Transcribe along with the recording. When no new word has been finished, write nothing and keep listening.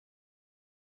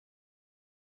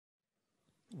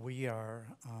We are,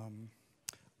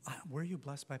 were you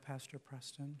blessed by Pastor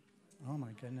Preston? Oh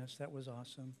my goodness, that was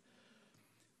awesome.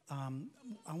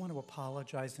 I want to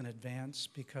apologize in advance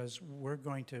because we're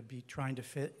going to be trying to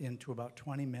fit into about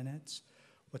 20 minutes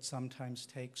what sometimes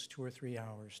takes 2 or 3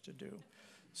 hours to do.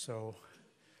 So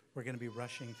we're going to be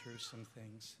rushing through some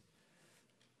things.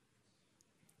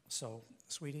 So,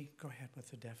 sweetie, go ahead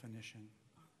with the definition.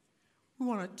 We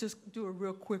want to just do a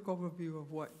real quick overview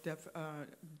of what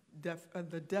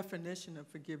the definition of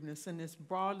forgiveness, and it's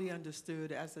broadly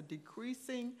understood as a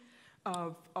decreasing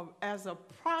as a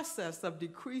process of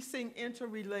decreasing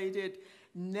interrelated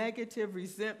negative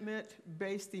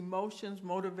resentment-based emotions,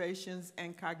 motivations,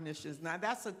 and cognitions. Now,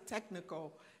 that's a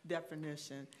technical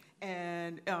definition,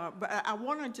 and but I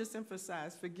want to just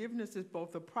emphasize forgiveness is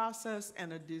both a process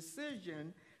and a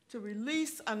decision to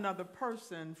release another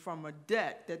person from a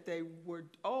debt that they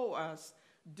would owe us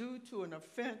due to an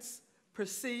offense,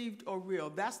 perceived or real.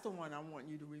 That's the one I want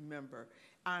you to remember.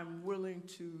 I'm willing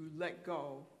to let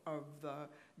go of the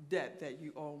debt that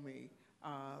you owe me.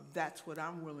 That's what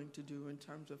I'm willing to do in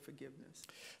terms of forgiveness.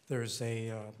 There's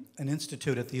an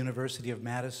institute at the University of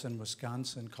Madison,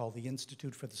 Wisconsin, called the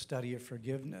Institute for the Study of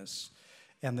Forgiveness.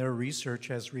 And their research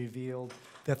has revealed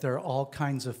that there are all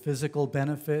kinds of physical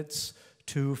benefits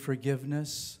to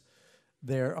forgiveness.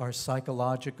 There are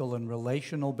psychological and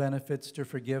relational benefits to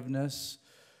forgiveness.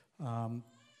 And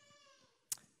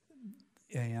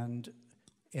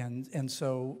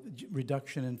so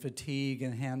reduction in fatigue,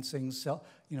 enhancing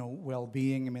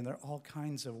well-being. I mean, there are all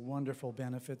kinds of wonderful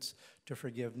benefits to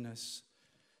forgiveness.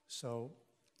 So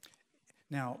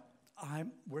now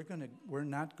we're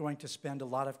not going to spend a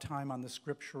lot of time on the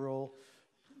scriptural,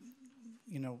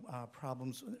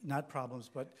 problems,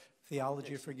 but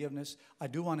theology of forgiveness. I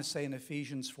do want to say in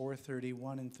Ephesians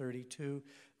 4:31 and 32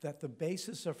 that the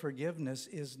basis of forgiveness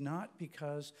is not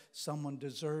because someone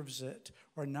deserves it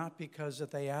or not because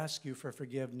that they ask you for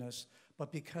forgiveness,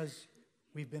 but because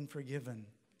we've been forgiven.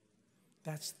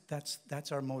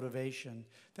 That's our motivation,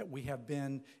 that we have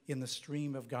been in the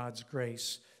stream of God's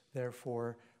grace.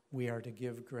 Therefore, we are to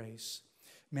give grace.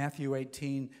 Matthew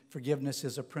 18, forgiveness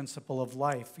is a principle of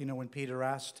life. When Peter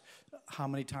asked, how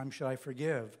many times should I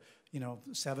forgive?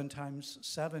 7 times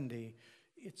 70.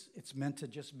 It's meant to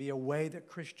just be a way that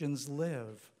Christians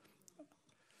live.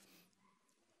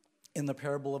 In the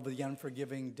parable of the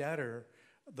unforgiving debtor,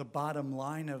 the bottom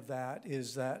line of that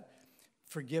is that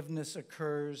forgiveness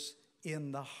occurs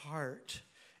in the heart.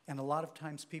 And a lot of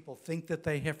times people think that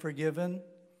they have forgiven,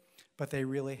 but they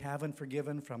really haven't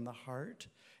forgiven from the heart.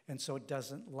 And so it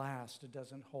doesn't last. It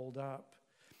doesn't hold up.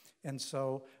 And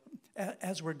so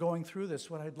as we're going through this,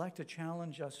 what I'd like to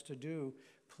challenge us to do,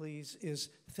 please, is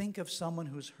think of someone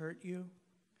who's hurt you.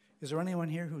 Is there anyone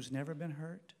here who's never been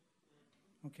hurt?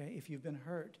 Okay, if you've been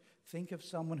hurt, think of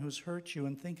someone who's hurt you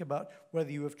and think about whether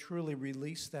you have truly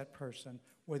released that person,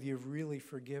 whether you've really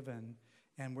forgiven.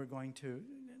 And we're going to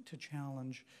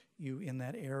challenge you in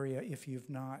that area if you've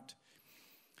not.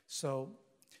 So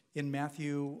in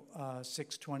Matthew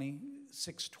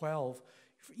 6:12,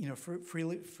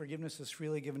 forgiveness is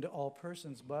freely given to all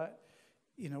persons, but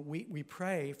we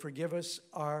pray, forgive us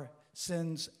our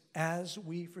sins as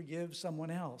we forgive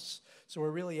someone else. So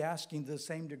we're really asking to the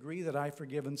same degree that I've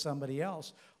forgiven somebody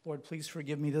else, Lord, please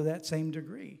forgive me to that same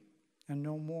degree and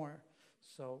no more.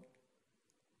 So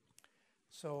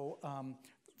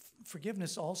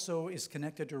forgiveness also is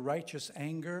connected to righteous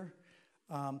anger.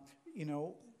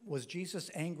 Was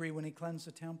Jesus angry when he cleansed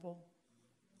the temple?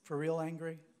 For real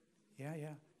angry?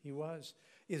 Yeah, he was.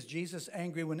 Is Jesus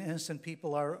angry when innocent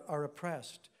people are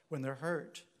oppressed, when they're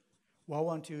hurt? Woe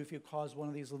unto you if you cause one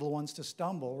of these little ones to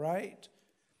stumble, right?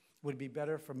 Would be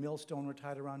better if a millstone were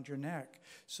tied around your neck.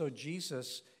 So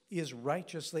Jesus is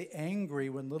righteously angry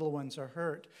when little ones are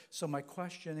hurt. So my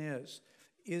question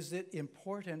is it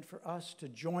important for us to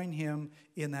join him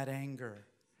in that anger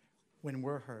when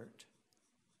we're hurt?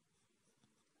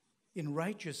 In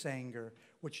righteous anger,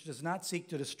 which does not seek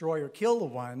to destroy or kill the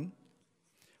one,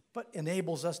 but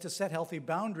enables us to set healthy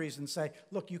boundaries and say,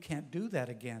 look, you can't do that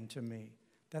again to me.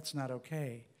 That's not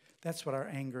okay. That's what our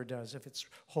anger does, if it's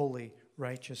holy,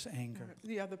 righteous anger.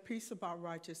 The other piece about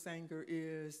righteous anger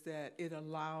is that it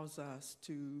allows us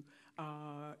to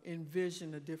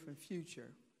envision a different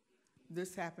future.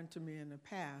 This happened to me in the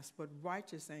past, but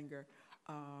righteous anger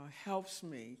helps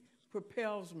me,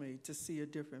 propels me to see a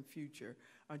different future,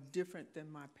 different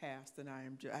than my past that I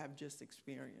have just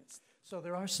experienced. So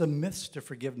there are some myths to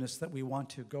forgiveness that we want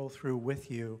to go through with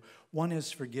you. One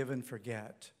is forgive and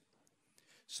forget.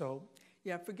 So,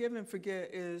 yeah, forgive and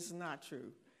forget is not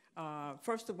true.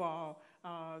 First of all,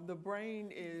 the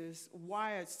brain is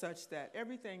wired such that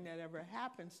everything that ever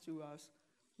happens to us,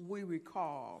 we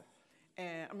recall.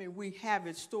 And I mean, we have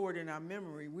it stored in our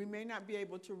memory. We may not be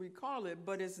able to recall it,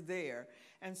 but it's there.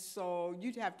 And so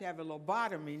you'd have to have a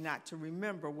lobotomy not to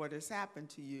remember what has happened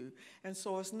to you. And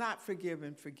so it's not forgive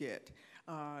and forget.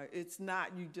 It's not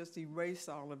you just erase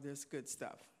all of this good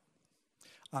stuff.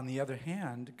 On the other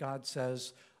hand, God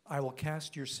says, I will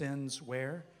cast your sins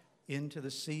where? Into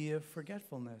the sea of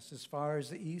forgetfulness. As far as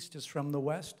the east is from the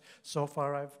west, so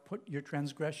far I've put your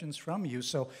transgressions from you.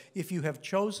 So if you have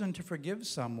chosen to forgive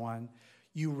someone,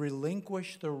 you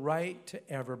relinquish the right to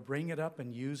ever bring it up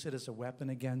and use it as a weapon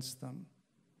against them.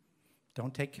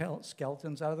 Don't take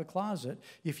skeletons out of the closet.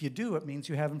 If you do, it means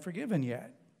you haven't forgiven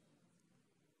yet.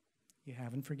 You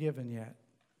haven't forgiven yet.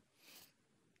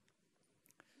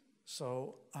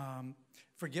 So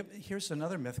here's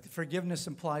another myth. Forgiveness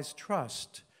implies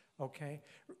trust. Okay?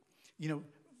 You know,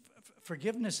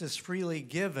 forgiveness is freely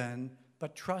given,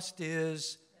 but trust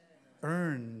is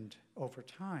earned over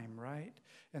time, right?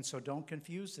 And so don't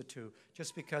confuse the two.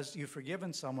 Just because you've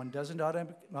forgiven someone doesn't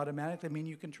automatically mean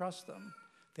you can trust them.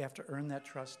 They have to earn that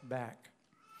trust back.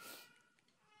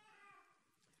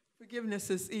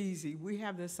 Forgiveness is easy. We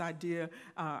have this idea.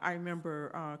 I remember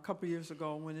a couple years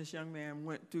ago when this young man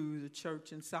went through the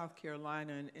church in South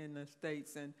Carolina in the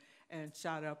States and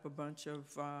shot up a bunch of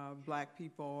black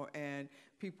people, and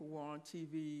people were on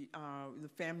TV, the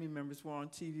family members were on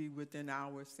TV within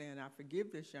hours saying, I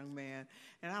forgive this young man.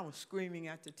 And I was screaming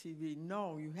at the TV,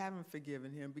 no, you haven't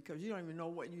forgiven him because you don't even know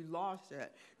what you lost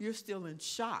yet. You're still in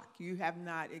shock. You have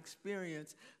not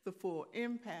experienced the full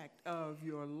impact of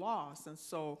your loss. And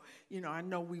so, you know, I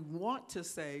know we want to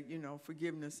say, you know,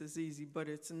 forgiveness is easy, but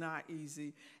it's not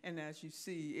easy. And as you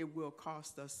see, it will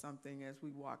cost us something as we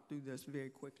walk through this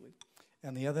very quickly.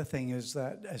 And the other thing is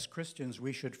that as Christians,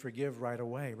 we should forgive right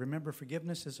away. Remember,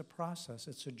 forgiveness is a process.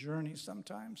 It's a journey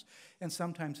sometimes. And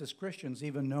sometimes as Christians,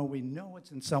 even though we know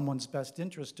it's in someone's best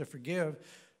interest to forgive,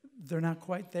 they're not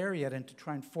quite there yet. And to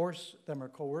try and force them or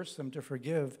coerce them to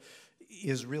forgive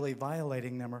is really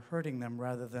violating them or hurting them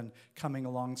rather than coming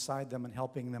alongside them and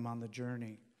helping them on the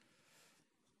journey.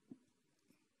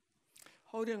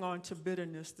 Holding on to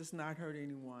bitterness does not hurt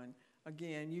anyone.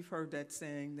 Again, you've heard that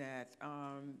saying that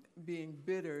being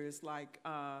bitter is like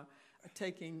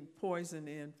taking poison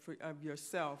in of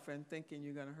yourself and thinking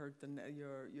you're going to hurt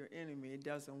your enemy. It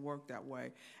doesn't work that way.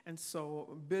 And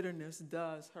so bitterness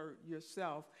does hurt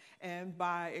yourself. And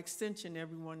by extension,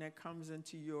 everyone that comes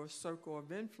into your circle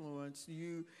of influence,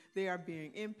 they are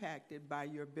being impacted by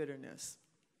your bitterness.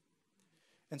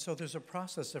 And so there's a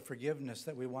process of forgiveness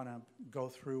that we want to go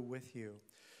through with you.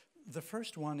 The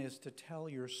first one is to tell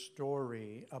your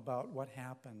story about what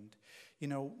happened. You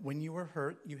know, when you were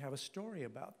hurt, you have a story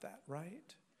about that,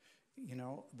 right? You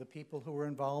know, the people who were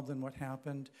involved in what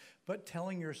happened. But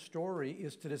telling your story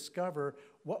is to discover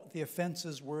what the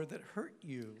offenses were that hurt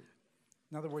you.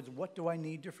 In other words, what do I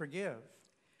need to forgive?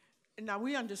 Now,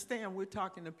 we understand we're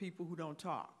talking to people who don't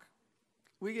talk.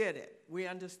 We get it. We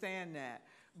understand that.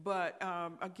 But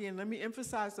again, let me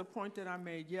emphasize the point that I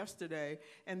made yesterday,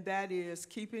 and that is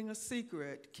keeping a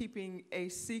secret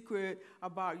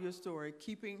about your story,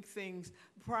 keeping things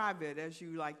private, as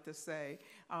you like to say.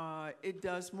 It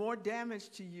does more damage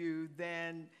to you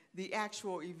than the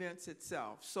actual events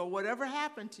itself. So whatever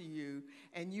happened to you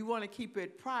and you want to keep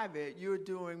it private, you're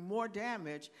doing more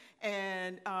damage.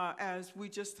 And as we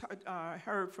just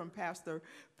heard from Pastor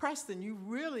Preston, you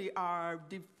really are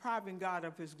depriving God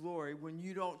of his glory when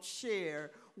you don't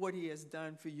share what he has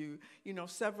done for you. You know,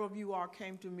 several of you all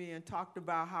came to me and talked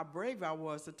about how brave I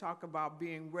was to talk about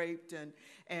being raped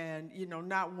and you know,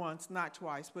 not once, not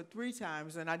twice, but 3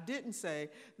 times. And I didn't say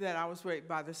that I was raped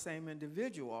by the same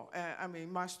individual. I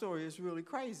mean, my story is really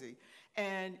crazy.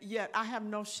 And yet I have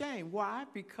no shame. Why?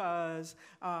 Because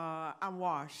I'm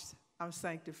washed. I'm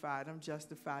sanctified. I'm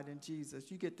justified in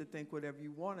Jesus. You get to think whatever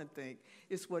you want to think.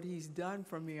 It's what he's done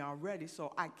for me already,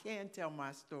 so I can tell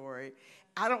my story.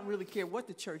 I don't really care what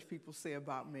the church people say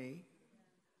about me.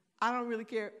 I don't really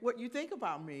care what you think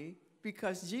about me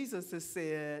because Jesus has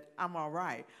said, I'm all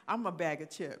right. I'm a bag of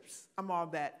chips. I'm all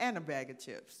that and a bag of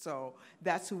chips. So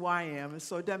that's who I am, and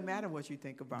so it doesn't matter what you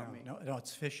think about me. No,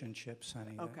 it's fish and chips,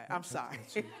 honey. Okay, I'm sorry.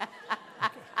 Okay.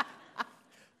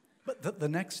 But the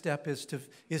next step is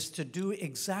to do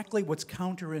exactly what's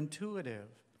counterintuitive.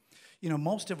 You know,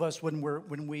 most of us,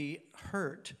 when we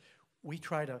hurt, we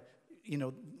try to,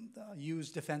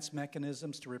 use defense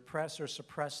mechanisms to repress or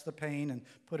suppress the pain and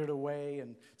put it away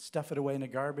and stuff it away in a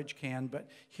garbage can. But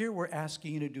here we're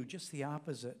asking you to do just the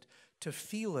opposite, to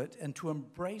feel it and to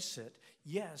embrace it.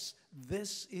 Yes,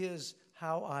 this is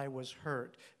how I was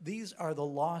hurt. These are the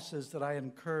losses that I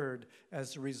incurred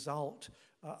as a result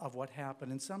of what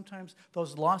happened. And sometimes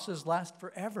those losses last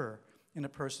forever in a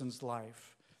person's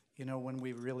life, when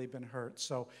we've really been hurt.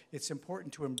 So it's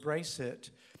important to embrace it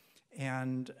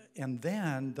and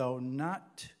then, though,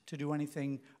 not to do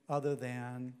anything other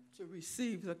than to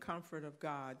receive the comfort of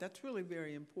God. That's really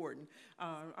very important.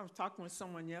 I was talking with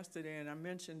someone yesterday, and I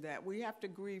mentioned that we have to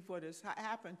grieve what has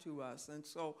happened to us. And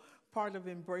so part of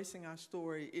embracing our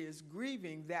story is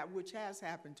grieving that which has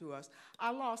happened to us.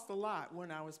 I lost a lot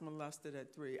when I was molested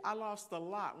at 3. I lost a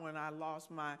lot when I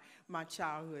lost my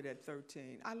childhood at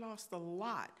 13. I lost a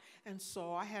lot. And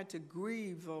so I had to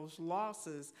grieve those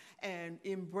losses and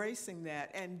embracing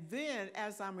that. And then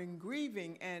as I'm in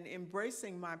grieving and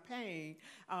embracing my pain,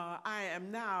 I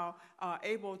am now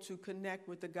able to connect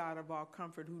with the God of all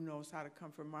comfort who knows how to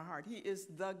comfort my heart. He is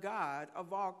the God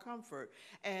of all comfort.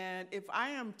 And if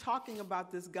I am talking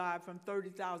about this God from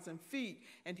 30,000 feet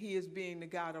and he is being the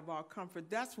God of all comfort,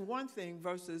 that's one thing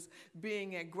versus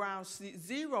being at ground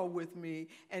zero with me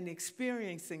and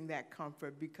experiencing that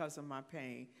comfort because of my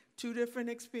pain. Two different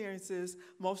experiences.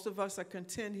 Most of us are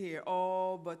content here.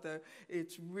 But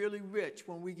it's really rich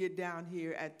when we get down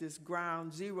here at this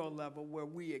ground zero level where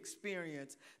we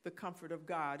experience the comfort of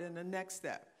God. And the next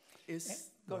step is,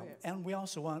 go ahead. And we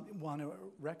also want to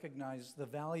recognize the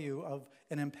value of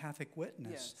an empathic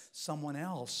witness, yes. Someone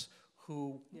else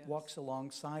who yes. walks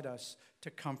alongside us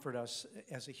to comfort us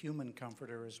as a human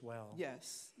comforter as well.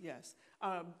 Yes, yes.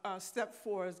 Step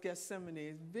 4 is Gethsemane.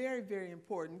 It's very, very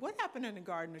important. What happened in the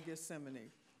Garden of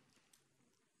Gethsemane?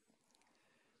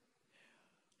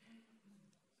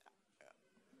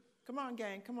 Come on,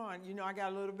 gang, come on. I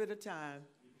got a little bit of time.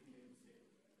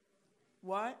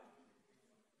 What?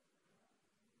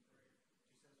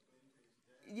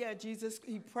 Yeah, Jesus,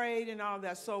 he prayed and all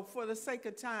that. So for the sake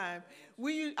of time,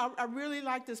 I really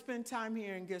like to spend time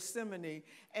here in Gethsemane.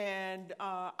 And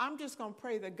I'm just going to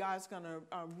pray that God's going to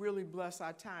really bless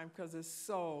our time because it's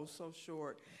so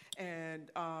short. And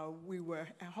we were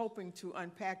hoping to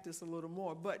unpack this a little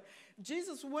more. But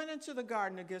Jesus went into the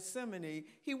Garden of Gethsemane.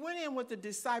 He went in with the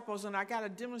disciples, and I got to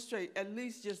demonstrate, at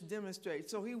least just demonstrate.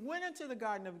 So he went into the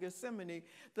Garden of Gethsemane,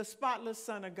 the spotless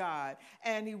Son of God.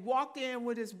 And he walked in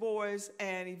with his boys,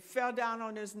 and he fell down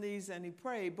on his knees, and he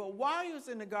prayed. But while he was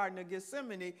in the Garden of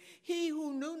Gethsemane, he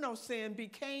who knew no sin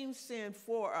became sin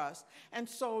for us. And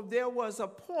so there was a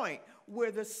point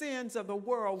where the sins of the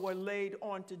world were laid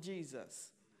onto Jesus.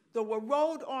 They were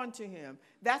rolled onto him.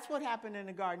 That's what happened in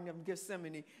the Garden of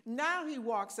Gethsemane. Now he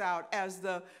walks out as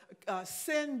the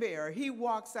sin bearer. He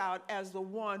walks out as the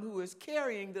one who is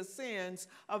carrying the sins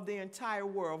of the entire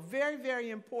world. Very,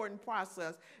 very important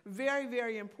process. Very,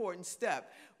 very important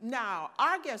step. Now,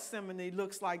 our Gethsemane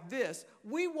looks like this.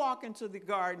 We walk into the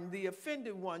garden, the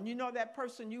offended one. You know that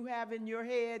person you have in your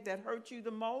head that hurt you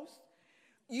the most?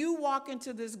 You walk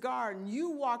into this garden, you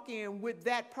walk in with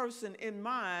that person in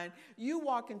mind, you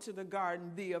walk into the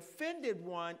garden, the offended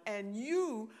one, and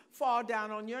you fall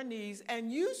down on your knees and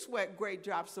you sweat great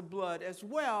drops of blood as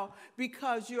well,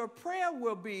 because your prayer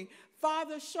will be,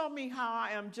 Father, show me how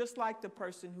I am just like the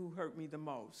person who hurt me the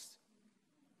most.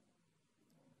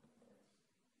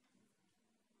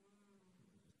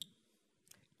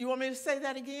 You want me to say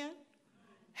that again?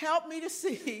 Help me to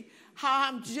see how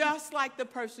I'm just like the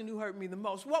person who hurt me the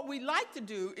most. What we like to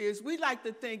do is we like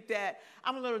to think that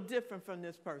I'm a little different from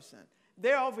this person.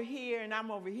 They're over here and I'm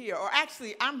over here. Or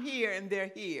actually, I'm here and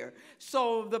they're here.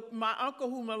 So my uncle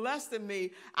who molested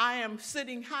me, I am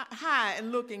sitting high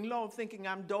and looking low, thinking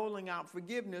I'm doling out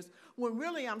forgiveness, when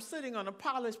really I'm sitting on a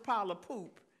polished pile of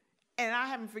poop and I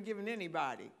haven't forgiven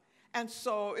anybody. And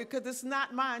so, because it's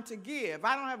not mine to give.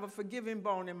 I don't have a forgiving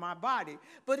bone in my body.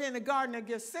 But in the Garden of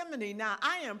Gethsemane, now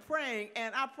I am praying,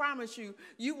 and I promise you,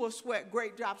 you will sweat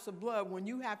great drops of blood when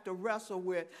you have to wrestle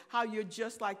with how you're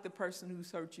just like the person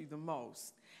who's hurt you the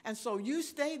most. And so you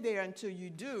stay there until you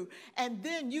do. And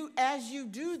then as you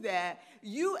do that,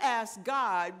 you ask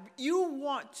God, you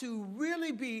want to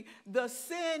really be the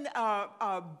sin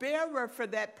bearer for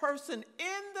that person,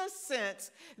 in the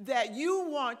sense that you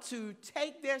want to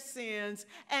take their sins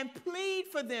and plead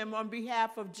for them on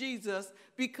behalf of Jesus,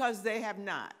 because they have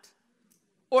not,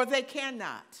 or they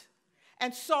cannot.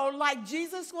 And so, like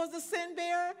Jesus was a sin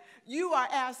bearer, you are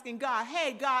asking God,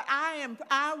 hey, God,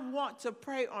 I want to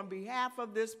pray on behalf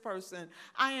of this person.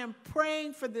 I am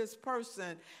praying for this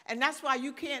person. And that's why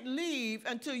you can't leave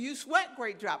until you sweat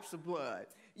great drops of blood.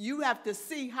 You have to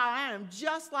see how I am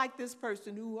just like this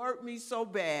person who hurt me so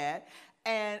bad.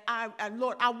 And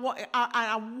Lord, I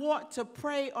want to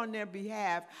pray on their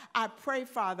behalf. I pray,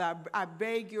 Father, I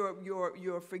beg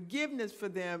your forgiveness for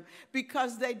them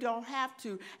because they don't have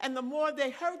to. And the more they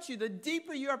hurt you, the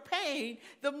deeper your pain,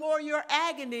 the more your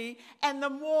agony, and the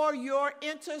more your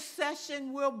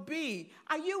intercession will be.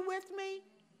 Are you with me?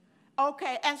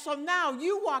 Okay, and so now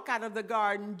you walk out of the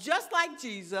garden just like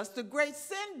Jesus, the great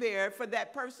sin bearer for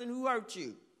that person who hurt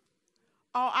you.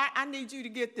 Oh, I need you to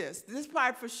get this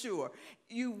part for sure.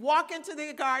 You walk into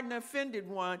the garden, offended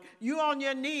one, you on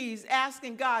your knees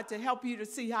asking God to help you to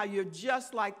see how you're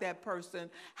just like that person.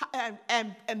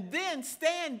 And then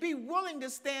be willing to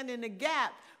stand in the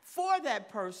gap for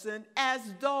that person as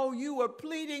though you were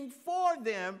pleading for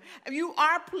them. You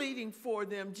are pleading for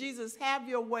them. Jesus, have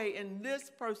your way in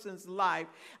this person's life.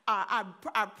 I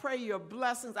pray your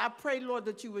blessings. I pray, Lord,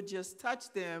 that you would just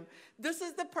touch them. This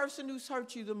is the person who's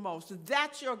hurt you the most.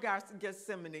 That's your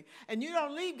Gethsemane. And you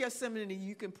don't leave Gethsemane.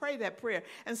 You can pray that prayer.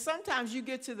 And sometimes you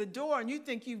get to the door and you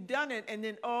think you've done it, and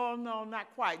then, oh, no,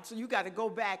 not quite. So you got to go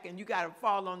back and you got to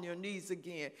fall on your knees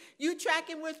again. You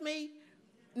tracking with me?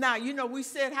 Now, we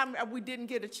said we didn't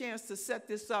get a chance to set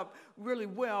this up really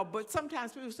well, but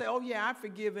sometimes people say, oh, yeah, I'm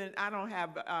forgiven. I don't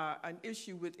have an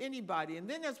issue with anybody. And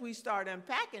then as we start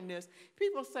unpacking this,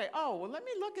 people say, oh, well, let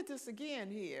me look at this again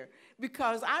here,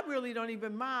 because I really don't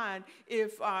even mind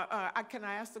if, can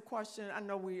I ask the question? I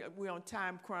know we're on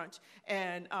time crunch,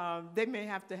 and they may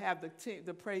have to have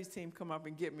the praise team come up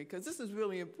and get me, because this is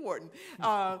really important.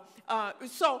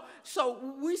 So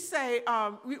we say,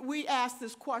 we ask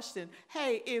this question,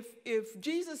 hey, if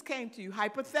Jesus came to you,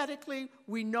 hypothetically,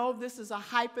 we know this is a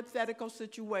hypothetical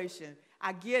situation.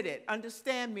 I get it.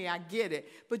 Understand me. I get it.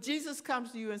 But Jesus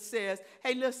comes to you and says,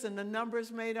 hey, listen, the number's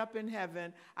made up in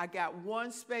heaven. I got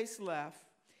one space left.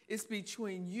 It's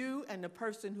between you and the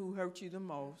person who hurt you the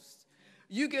most.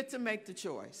 You get to make the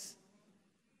choice.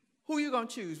 Who you going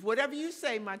to choose? Whatever you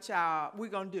say, my child, we're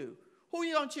going to do. Who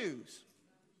you going to choose?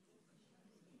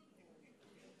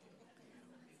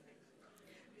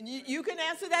 You can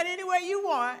answer that any way you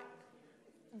want,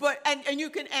 and you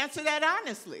can answer that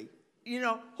honestly.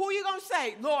 Who you gonna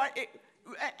say, Lord?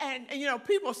 And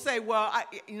people say, well,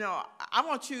 I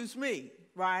won't choose me,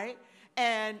 right?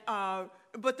 And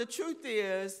but the truth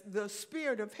is, the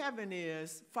spirit of heaven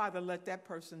is, Father, let that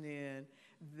person in.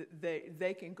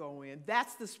 They can go in.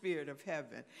 That's the spirit of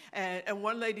heaven. And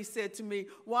one lady said to me,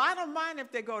 well, I don't mind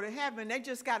if they go to heaven. They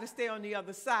just got to stay on the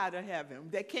other side of heaven.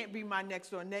 They can't be my next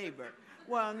door neighbor.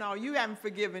 Well, no, you haven't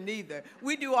forgiven either.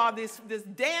 We do all this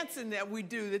dancing that we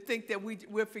do to think that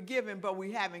we're forgiven, but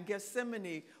we haven't.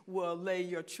 Gethsemane will lay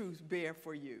your truth bare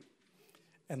for you.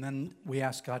 And then we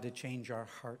ask God to change our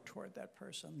heart toward that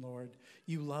person. Lord,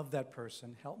 you love that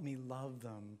person. Help me love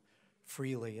them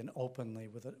freely and openly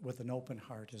with an open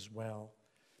heart as well.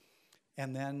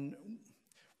 And then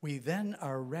we then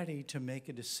are ready to make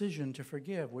a decision to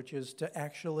forgive, which is to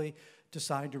actually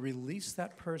decide to release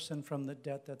that person from the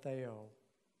debt that they owe.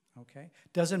 Okay?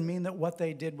 Doesn't mean that what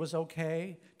they did was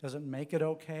okay, doesn't make it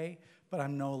okay, but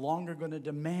I'm no longer going to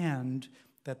demand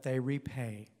that they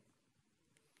repay.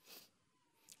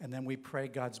 And then we pray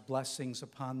God's blessings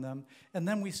upon them, and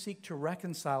then we seek to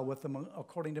reconcile with them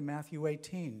according to Matthew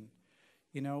 18.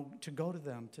 To go to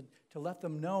them, to let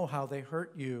them know how they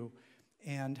hurt you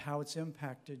and how it's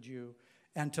impacted you,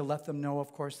 and to let them know,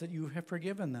 of course, that you have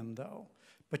forgiven them, though.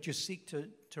 But you seek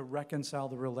to reconcile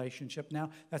the relationship. Now,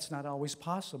 that's not always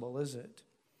possible, is it?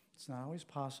 It's not always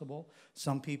possible.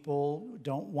 Some people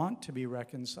don't want to be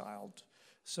reconciled.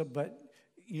 But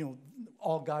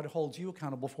all God holds you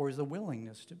accountable for is the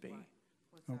willingness to be.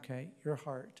 Okay? Your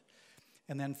heart.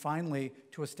 And then finally,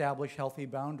 to establish healthy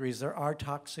boundaries. There are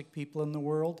toxic people in the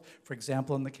world. For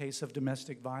example, in the case of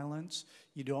domestic violence,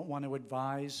 you don't want to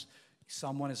advise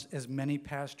someone, as many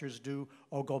pastors do,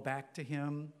 go back to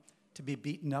him to be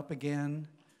beaten up again.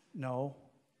 No.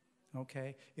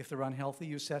 Okay? If they're unhealthy,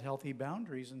 you set healthy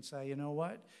boundaries and say, you know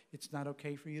what? It's not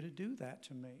okay for you to do that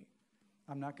to me.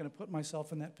 I'm not going to put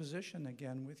myself in that position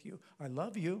again with you. I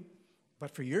love you,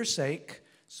 but for your sake,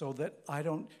 so that I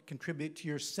don't contribute to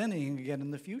your sinning again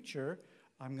in the future,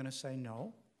 I'm going to say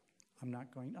no. I'm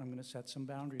going to set some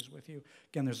boundaries with you.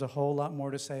 Again, there's a whole lot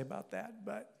more to say about that,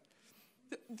 but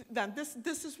now,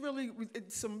 this is really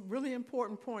some really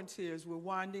important points here as we're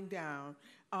winding down.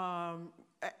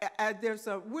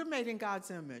 We're made in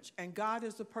God's image, and God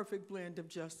is the perfect blend of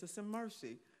justice and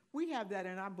mercy. We have that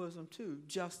in our bosom too,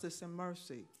 justice and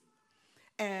mercy.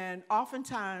 And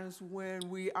oftentimes when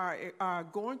we are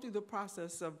going through the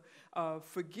process of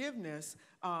forgiveness,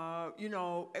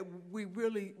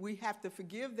 we have to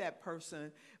forgive that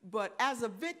person. But as a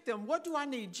victim, what do I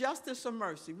need? Justice or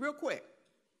mercy? Real quick.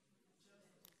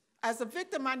 As a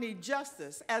victim, I need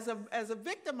justice. As a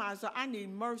victimizer, I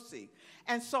need mercy.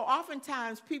 And so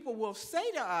oftentimes people will say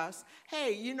to us,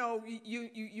 hey, you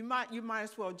might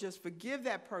as well just forgive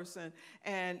that person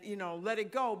and, let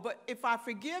it go. But if I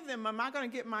forgive them, am I going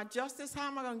to get my justice? How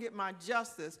am I going to get my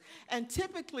justice? And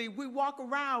typically we walk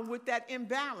around with that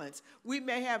imbalance. We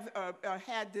may have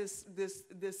had this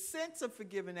sense of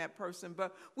forgiving that person,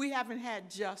 but we haven't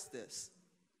had justice.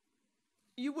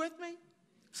 You with me?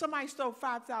 Somebody stole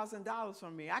 $5,000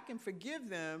 from me. I can forgive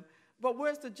them, but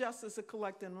where's the justice of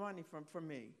collecting money from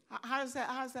me? How does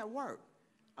that work?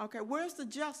 Okay, where's the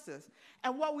justice?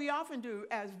 And what we often do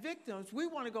as victims, we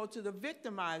want to go to the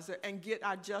victimizer and get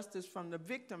our justice from the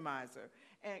victimizer.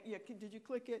 And did you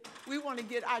click it? We want to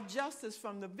get our justice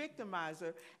from the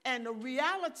victimizer. And the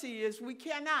reality is we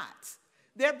cannot.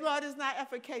 Their blood is not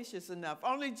efficacious enough.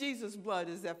 Only Jesus' blood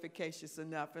is efficacious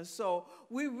enough. And so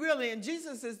and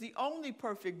Jesus is the only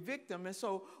perfect victim. And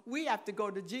so we have to go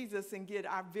to Jesus and get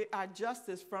our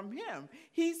justice from him.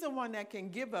 He's the one that can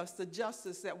give us the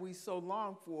justice that we so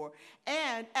long for.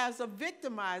 And as a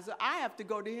victimizer, I have to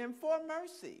go to him for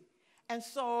mercy. And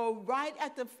so right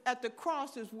at the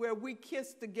cross is where we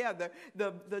kiss together.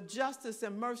 The justice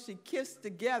and mercy kiss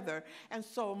together. And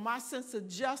so my sense of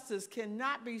justice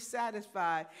cannot be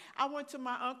satisfied. I went to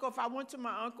my uncle. If I went to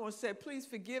my uncle and said, please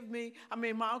forgive me,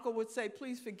 my uncle would say,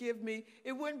 please forgive me.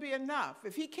 It wouldn't be enough.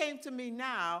 If he came to me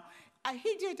now,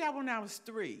 he did that when I was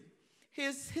 3.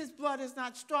 His blood is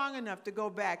not strong enough to go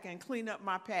back and clean up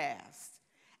my past.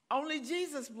 Only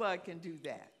Jesus' blood can do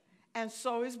that. And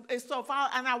so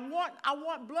I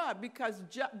want blood because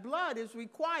blood is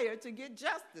required to get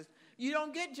justice. You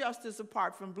don't get justice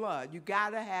apart from blood. You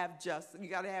gotta have justice. You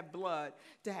gotta have blood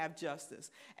to have justice.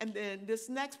 And then this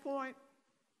next point,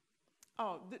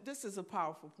 this is a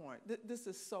powerful point. This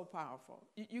is so powerful.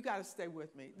 You gotta stay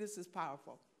with me. This is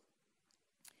powerful.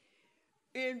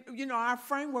 Our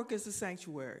framework is the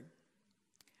sanctuary,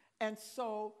 and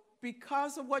so,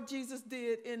 because of what Jesus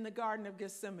did in the Garden of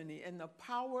Gethsemane and the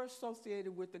power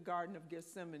associated with the Garden of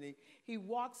Gethsemane, he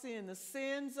walks in, the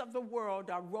sins of the world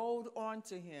are rolled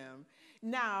onto him.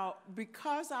 Now,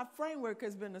 because our framework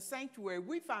has been a sanctuary,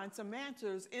 we find some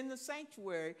answers in the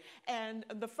sanctuary. And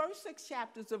the first 6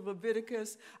 chapters of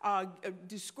Leviticus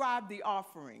describe the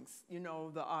offerings,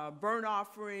 the burnt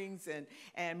offerings,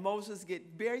 and Moses get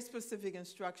very specific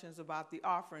instructions about the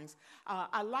offerings.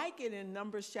 I like it in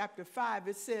Numbers chapter 5.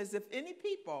 It says, if any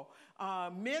people,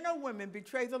 men or women,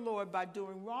 betray the Lord by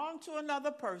doing wrong to another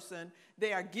person,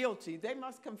 they are guilty. They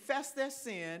must confess their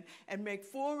sin and make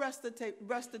full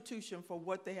restitution for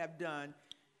what they have done,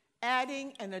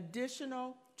 adding an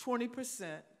additional 20%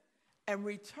 and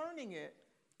returning it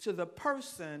to the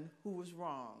person who was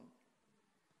wrong.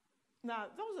 Now,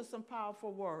 those are some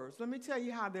powerful words. Let me tell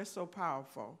you how they're so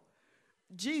powerful.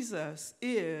 Jesus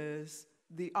is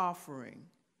the offering,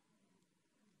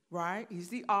 right? He's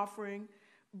the offering.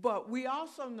 But we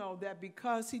also know that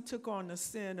because he took on the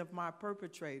sin of my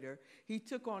perpetrator, he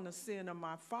took on the sin of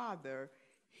my father,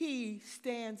 he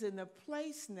stands in a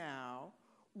place now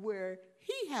where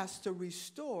he has to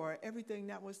restore everything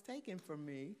that was taken from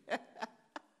me.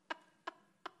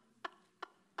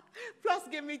 Plus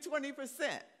give me 20%.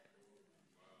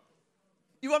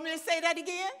 You want me to say that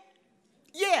again?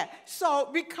 Yeah. So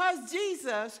because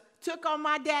Jesus took on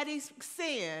my daddy's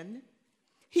sin,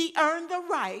 he earned the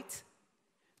right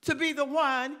to be the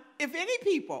one, if any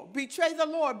people betray the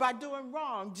Lord by doing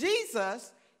wrong,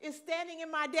 Jesus is standing in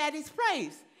my daddy's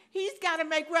place. He's got to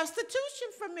make restitution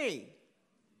for me.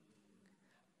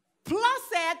 Plus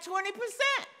add 20%.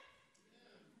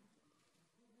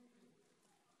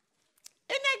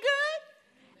 Isn't that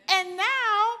good? And now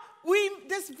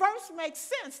this verse makes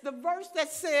sense. The verse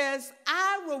that says,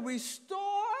 I will restore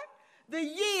the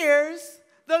years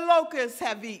the locusts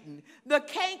have eaten, the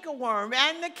cankerworm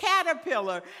and the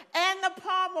caterpillar and the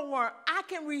palmer worm. I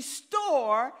can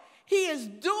restore. He is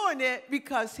doing it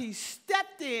because he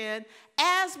stepped in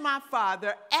as my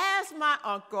father, as my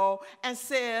uncle, and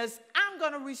says, I'm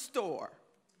going to restore.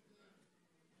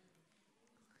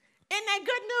 Isn't that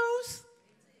good news?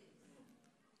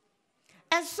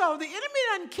 And so the enemy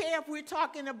doesn't care if we're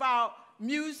talking about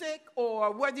music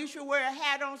or whether you should wear a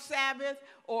hat on Sabbath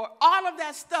or all of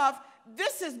that stuff.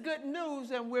 This is good news,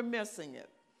 and we're missing it.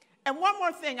 And one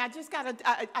more thing, I just got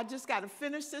to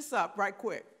finish this up right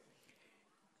quick.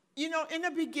 You know, in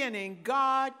the beginning,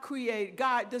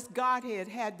 this Godhead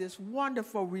had this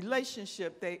wonderful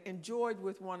relationship they enjoyed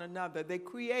with one another. They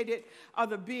created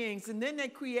other beings, and then they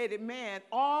created man,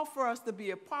 all for us to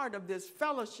be a part of this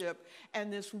fellowship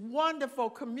and this wonderful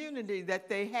community that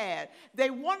they had.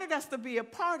 They wanted us to be a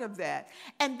part of that.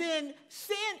 And then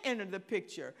sin entered the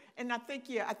picture. And I think,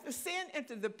 sin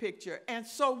entered the picture. And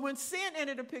so when sin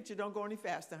entered the picture, don't go any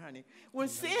faster, honey. When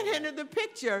sin entered the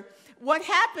picture, what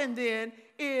happened then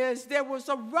is there was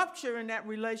a rupture in that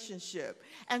relationship.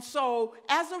 And so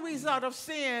as a result of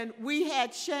sin, we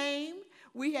had shame.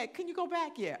 Can you go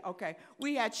back? Yeah, okay.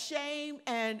 We had shame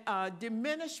and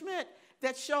diminishment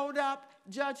that showed up,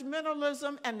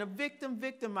 judgmentalism, and the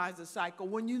victim-victimizer cycle.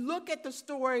 When you look at the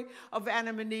story of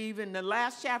Adam and Eve in the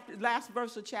last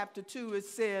verse of chapter 2, it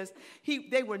says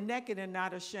they were naked and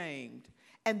not ashamed.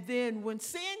 And then when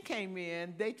sin came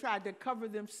in, they tried to cover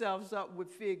themselves up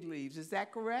with fig leaves. Is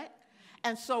that correct?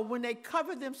 And so when they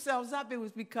covered themselves up, it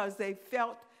was because they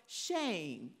felt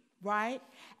shame, right?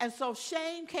 And so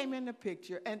shame came in the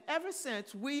picture. And ever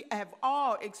since, we have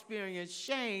all experienced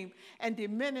shame and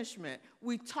diminishment.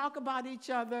 We talk about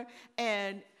each other,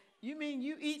 and you mean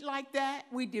you eat like that?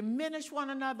 We diminish one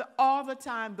another all the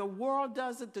time. The world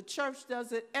does it. The church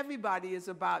does it. Everybody is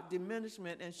about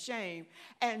diminishment and shame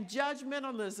and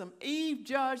judgmentalism.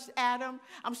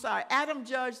 Adam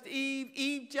judged Eve.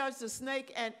 Eve judged the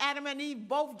snake. And Adam and Eve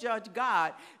both judged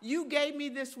God. You gave me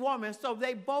this woman. So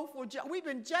they both were we've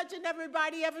been judging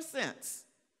everybody ever since.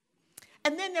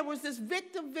 And then there was this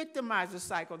victim-victimizer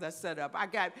cycle that set up.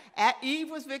 Eve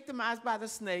was victimized by the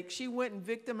snake. She went and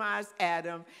victimized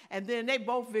Adam. And then they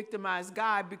both victimized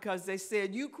God because they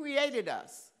said, you created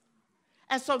us.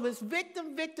 And so this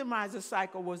victim-victimizer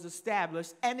cycle was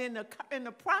established. And in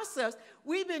the process,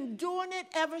 we've been doing it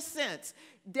ever since.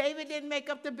 David didn't make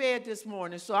up the bed this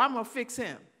morning, so I'm going to fix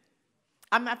him.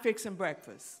 I'm not fixing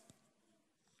breakfast.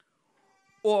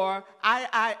 Or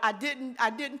I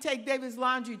didn't take David's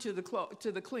laundry to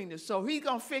the cleaner, so he's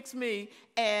gonna fix me,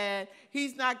 and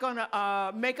he's not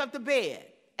gonna make up the bed.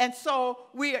 And so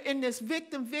we are in this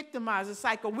victim-victimizer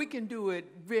cycle. We can do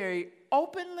it very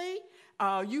openly.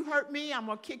 You hurt me, I'm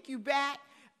gonna kick you back.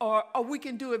 Or we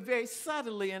can do it very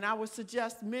subtly, and I would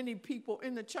suggest many people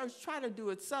in the church try to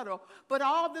do it subtle. But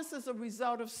all this is a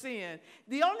result of sin.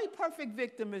 The only perfect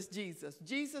victim is Jesus.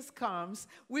 Jesus comes.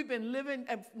 We've been living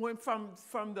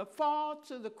from the fall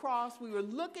to the cross. We were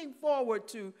looking forward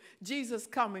to Jesus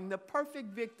coming, the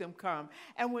perfect victim come.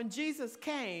 And when Jesus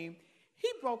came, he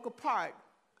broke apart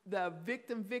the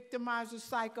victim-victimizer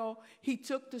cycle. He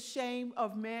took the shame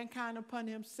of mankind upon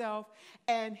himself,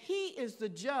 and he is the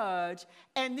judge.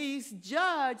 And these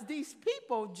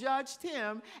people judged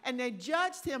him, and they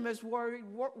judged him as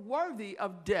worthy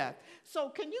of death. So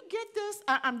can you get this?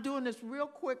 I'm doing this real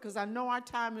quick because I know our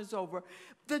time is over.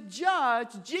 The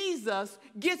judge, Jesus,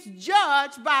 gets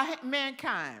judged by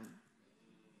mankind.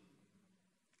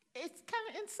 It's kind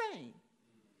of insane.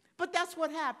 But that's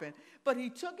what happened. But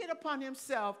he took it upon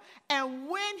himself. And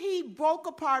when he broke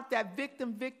apart that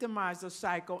victim-victimizer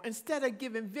cycle, instead of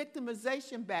giving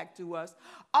victimization back to us,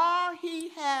 all he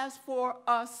has for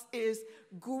us is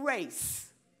grace.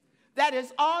 That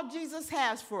is all Jesus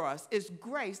has for us is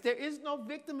grace. There is no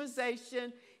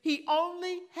victimization. He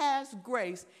only has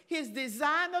grace. His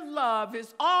design of love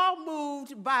is all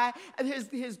moved by,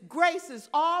 his grace is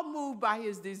all moved by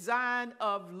his design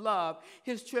of love,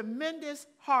 his tremendous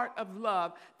heart of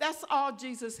love. That's all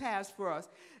Jesus has for us.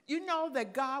 You know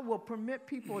that God will permit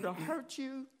people to hurt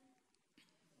you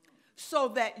so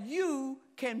that you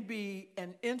can be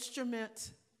an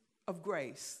instrument of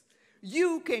grace.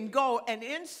 You can go and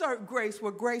insert grace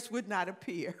where grace would not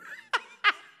appear.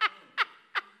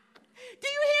 Do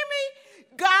you hear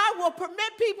me? God will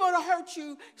permit people to hurt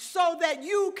you so that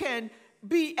you can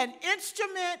be an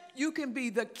instrument. You can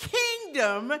be the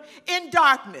kingdom in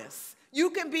darkness. You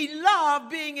can be love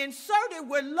being inserted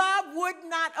where love would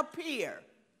not appear.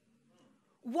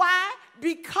 Why?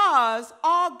 Because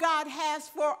all God has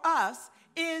for us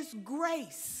is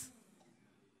grace.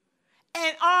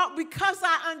 And because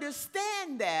I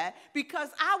understand that, because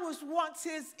I was once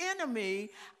his enemy,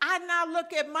 I now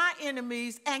look at my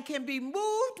enemies and can be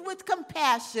moved with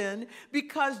compassion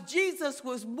because Jesus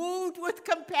was moved with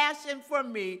compassion for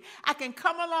me. I can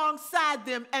come alongside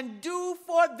them and do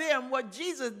for them what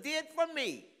Jesus did for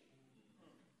me.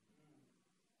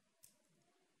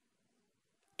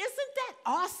 Isn't that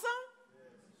awesome?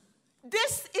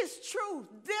 This is truth.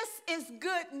 This is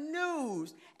good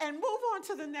news. And move on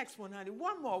to the next one, honey.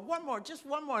 One more, just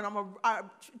one more. And I'm going to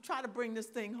try to bring this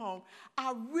thing home.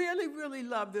 I really, really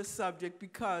love this subject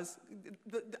because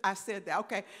I said that.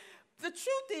 Okay. The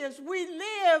truth is, we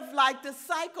live like the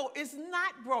cycle is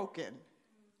not broken.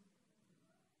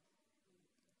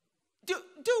 Do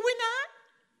we not?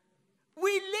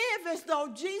 We live as though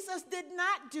Jesus did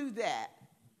not do that.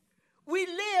 We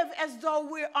live as though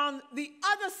we're on the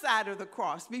other side of the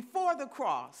cross, before the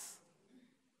cross.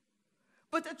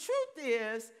 But the truth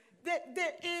is that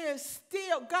there is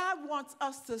still, God wants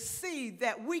us to see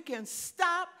that we can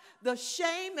stop the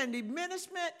shame and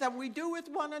diminishment that we do with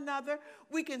one another.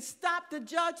 We can stop the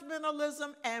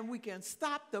judgmentalism, and we can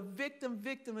stop the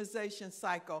victimization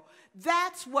cycle.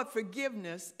 That's what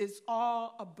forgiveness is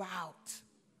all about.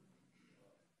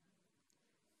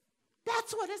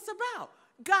 That's what it's about.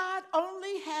 God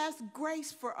only has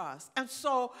grace for us. And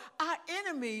so our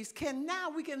enemies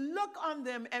we can look on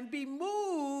them and be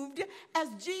moved as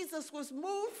Jesus was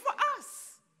moved for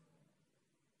us.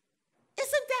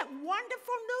 Isn't that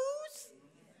wonderful news?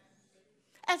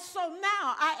 And so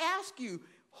now I ask you,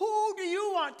 who do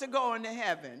you want to go into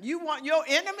heaven? You want your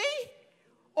enemy,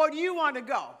 or do you want to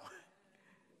go?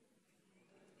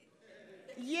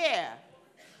 Yeah.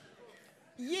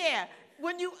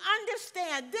 When you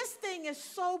understand this thing is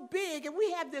so big, and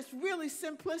we have this really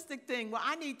simplistic thing, well,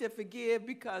 I need to forgive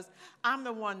because I'm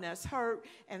the one that's hurt,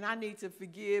 and I need to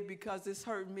forgive because it's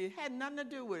hurting me. It had nothing to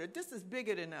do with it. This is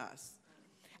bigger than us.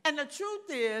 And the truth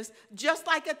is, just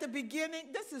like at the beginning,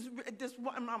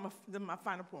 my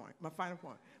final point.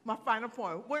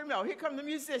 Wait a minute, here come the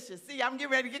musicians. See, I'm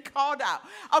getting ready to get called out.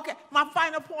 Okay, my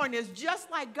final point is, just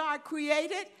like God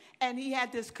created, and he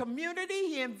had this community,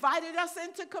 he invited us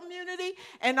into community,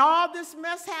 and all this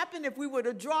mess happened. If we were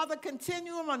to draw the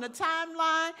continuum on the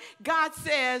timeline, God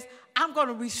says, I'm going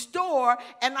to restore,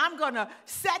 and I'm going to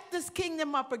set this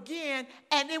kingdom up again,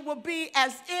 and it will be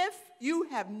as if you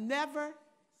have never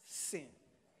sinned.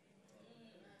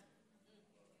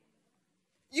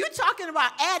 You're talking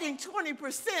about adding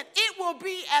 20%. It will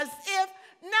be as if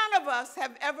none of us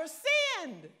have ever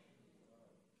sinned.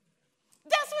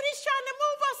 That's what he's trying to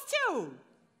move us to.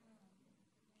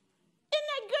 Isn't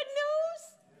that good news?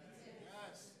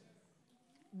 Yes.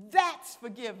 That's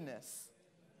forgiveness.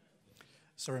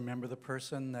 So remember the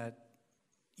person that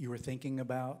you were thinking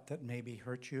about that maybe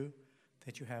hurt you,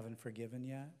 that you haven't forgiven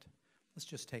yet? Let's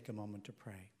just take a moment to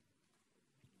pray.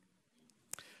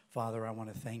 Father, I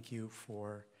want to thank you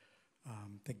for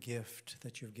the gift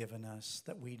that you've given us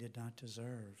that we did not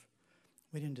deserve.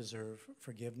 We didn't deserve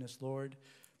forgiveness, Lord.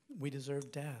 We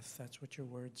deserve death. That's what your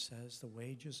word says. The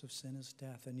wages of sin is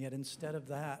death. And yet instead of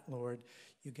that, Lord,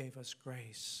 you gave us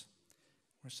grace.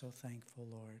 We're so thankful,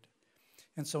 Lord.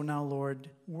 And so now, Lord,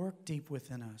 work deep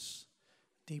within us,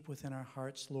 deep within our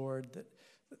hearts, Lord,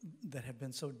 that have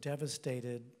been so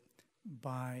devastated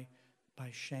by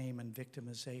shame and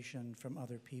victimization from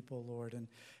other people, Lord.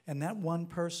 And that one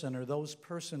person or those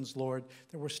persons, Lord,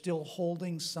 that we're still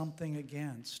holding something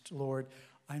against, Lord,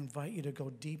 I invite you to go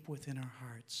deep within our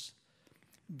hearts.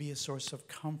 Be a source of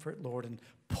comfort, Lord, and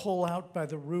pull out by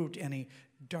the root any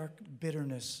dark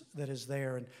bitterness that is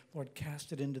there. And, Lord,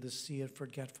 cast it into the sea of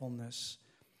forgetfulness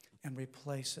and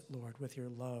replace it, Lord, with your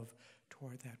love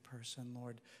toward that person,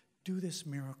 Lord. Do this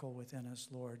miracle within us,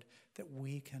 Lord, that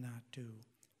we cannot do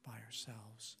by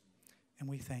ourselves. And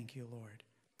we thank you, Lord,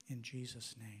 in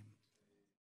Jesus' name.